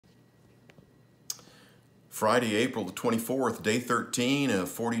Friday, April the 24th, day 13 of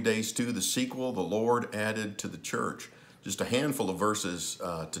 40 Days to the Sequel, the Lord added to the church. Just a handful of verses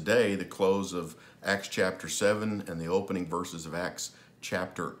today, the close of Acts chapter 7 and the opening verses of Acts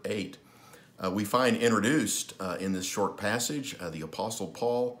chapter 8. We find introduced in this short passage the Apostle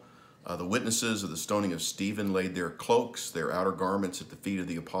Paul. The witnesses of the stoning of Stephen laid their cloaks, their outer garments at the feet of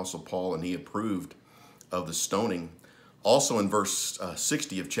the Apostle Paul, and he approved of the stoning. Also in verse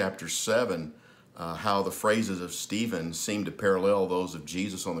 60 of chapter 7, how the phrases of Stephen seem to parallel those of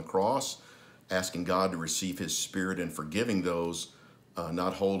Jesus on the cross, asking God to receive his spirit and forgiving those,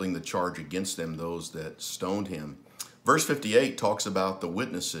 not holding the charge against them, those that stoned him. Verse 58 talks about the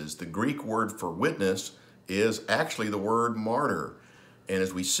witnesses. The Greek word for witness is actually the word martyr. And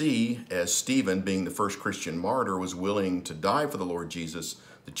as we see, as Stephen, being the first Christian martyr, was willing to die for the Lord Jesus,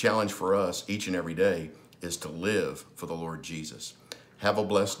 the challenge for us each and every day is to live for the Lord Jesus. Have a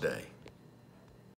blessed day.